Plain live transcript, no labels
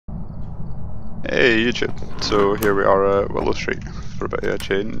Hey YouTube, so here we are at Willow Street for a bit of a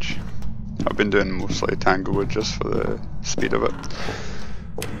change. I've been doing mostly Tanglewood just for the speed of it.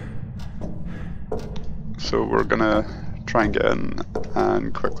 So we're gonna try and get in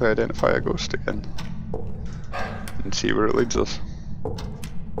and quickly identify a ghost again and see where it leads us.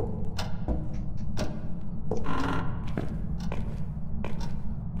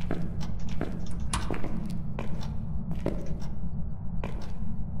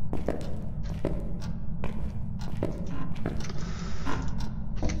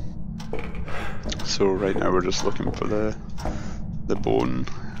 So right now we're just looking for the bone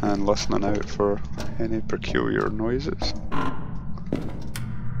and listening out for any peculiar noises.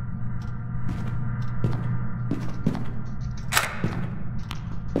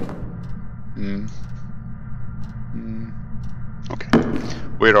 Okay.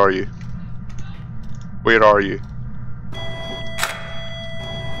 Where are you? Where are you?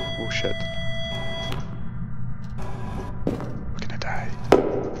 Oh shit. We're gonna die.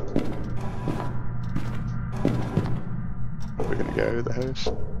 Are we gonna get out of the house?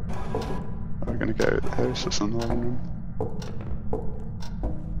 Are we gonna get out of the house? It's in the living room.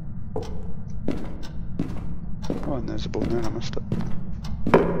 Oh, and there's a bone there, I missed it.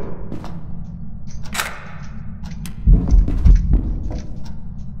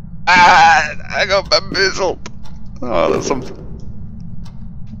 Ah! I got bamboozled! Oh, that's something.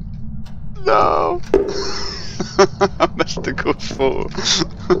 No! I missed the ghost photo.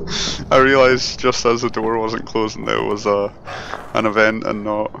 I realised just as the door wasn't closing there was an event and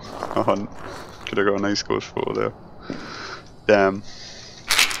not a hunt. Could have got a nice ghost photo there. Damn.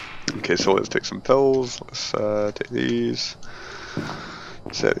 Okay, so let's take some pills. Let's take these.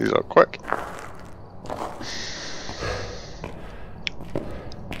 Set these up quick.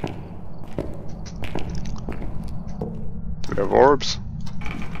 Do we have orbs?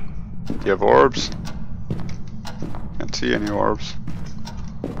 Do you have orbs? Can't see any orbs.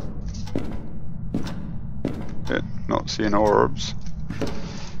 Yeah, not seeing orbs.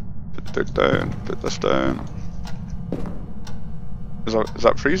 Put the book down, put this down. Is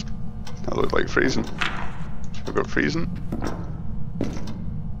that freezing? That looked like freezing. So we've got freezing.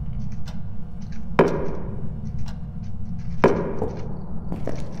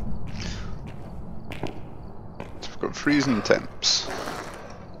 So we've got freezing temps.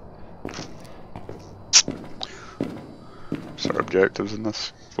 What's our objectives in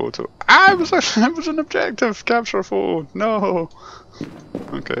this photo? Ah, it was an objective! Capture a photo! No!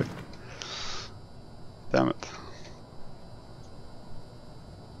 Okay. Damn it.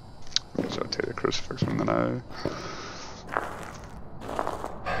 So I'll take the crucifix from the now.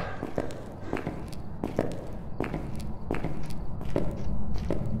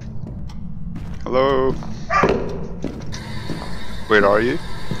 Hello? Where are you?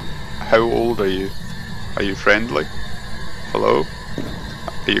 How old are you? Are you friendly? Hello?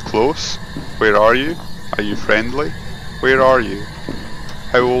 Are you close? Where are you? Are you friendly? Where are you?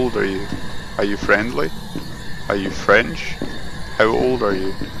 How old are you? Are you friendly? Are you French? How old are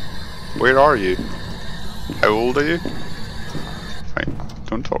you? Where are you? How old are you? Right,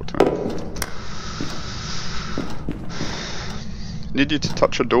 don't talk to me. Need you to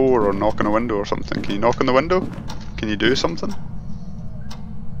touch a door or knock on a window or something. Can you knock on the window? Can you do something?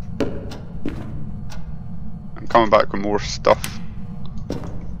 I'm coming back with more stuff.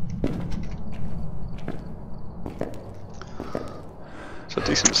 It's a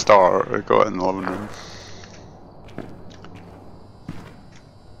decent start. I got it in the living room.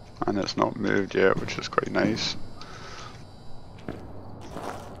 And it's not moved yet, which is quite nice.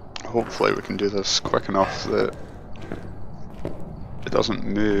 Hopefully we can do this quick enough that it doesn't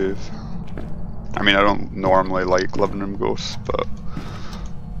move. I mean, I don't normally like living room ghosts, but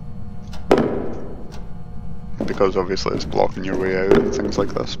because obviously it's blocking your way out and things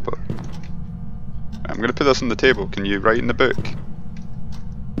like this, but I'm going to put this on the table. Can you write in the book?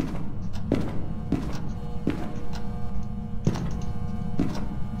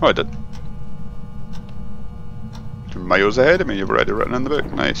 Oh, I did. You're miles ahead of me, you've already written in the book.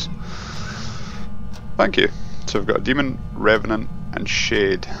 Nice. Thank you. So we've got Demon, Revenant, and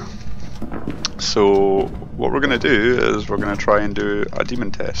Shade. So what we're going to do is we're going to try and do a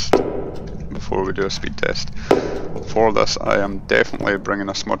demon test before we do a speed test. For this I am definitely bringing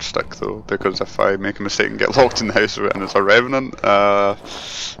a smudge stick though, because if I make a mistake and get locked in the house and it's a Revenant,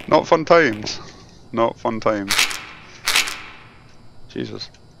 not fun times. Not fun times. Jesus.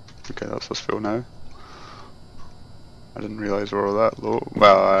 Okay, that's us full now. I didn't realise we were that low.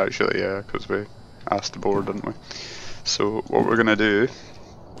 Well, actually, yeah, because we asked the board, didn't we? So what we're going to do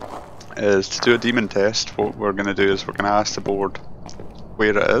is, to do a demon test, what we're going to do is we're going to ask the board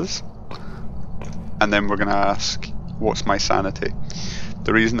where it is, and then we're going to ask, what's my sanity?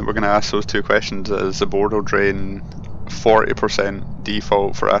 The reason that we're going to ask those two questions is the board will drain 40%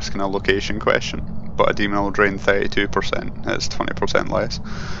 default for asking a location question, but a demon will drain 32%, it's 20% less.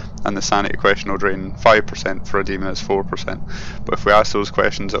 And the sanity question will drain 5% for a demon, it's 4%. But if we ask those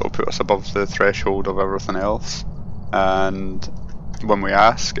questions, it will put us above the threshold of everything else. And when we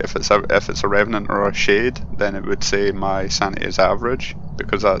ask if it's a revenant or a shade, then it would say my sanity is average,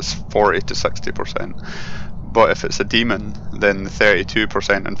 because that's 40 to 60%. But if it's a demon, then the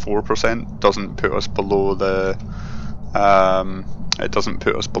 32% and 4% doesn't put us below the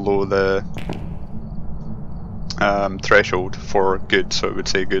threshold for good, so it would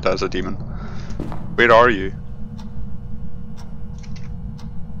say good as a demon. Where are you?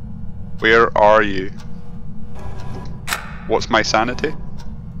 Where are you? What's my sanity?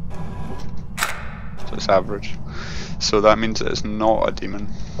 So it's average. So that means that it's not a demon,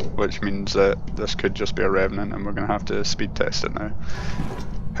 which means that this could just be a revenant, and we're going to have to speed test it now.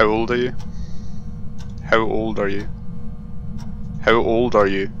 How old are you? How old are you? How old are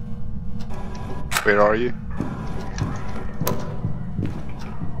you? Where are you?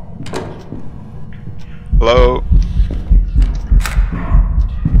 Hello?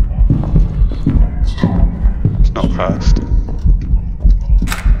 It's not fast.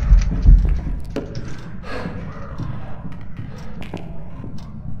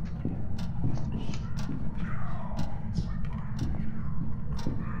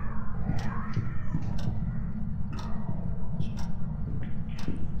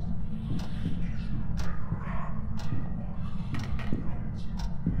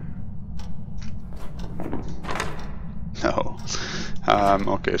 No.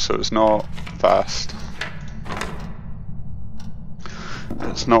 Okay, so it's not fast.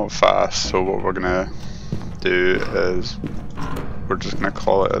 It's not fast, so what we're gonna do is we're just gonna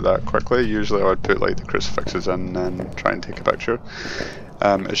call it at that quickly. Usually I would put like the crucifixes in and try and take a picture.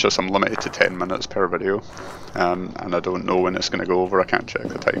 It's just I'm limited to 10 minutes per video, and I don't know when it's gonna go over. I can't check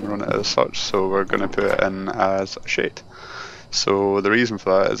the timer on it as such, so we're gonna put it in as a shade. So the reason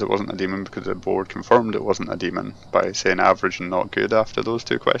for that is it wasn't a demon because the board confirmed it wasn't a demon by saying average and not good after those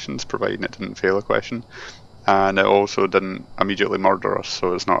two questions, providing it didn't fail a question. And it also didn't immediately murder us,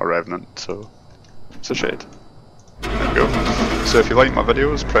 so it's not a revenant, so it's a shade. There we go. So if you like my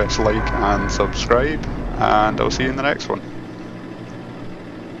videos, press like and subscribe, and I'll see you in the next one.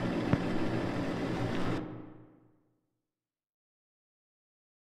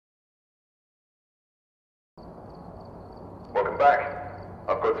 Welcome back.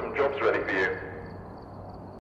 I've got some jobs ready for you.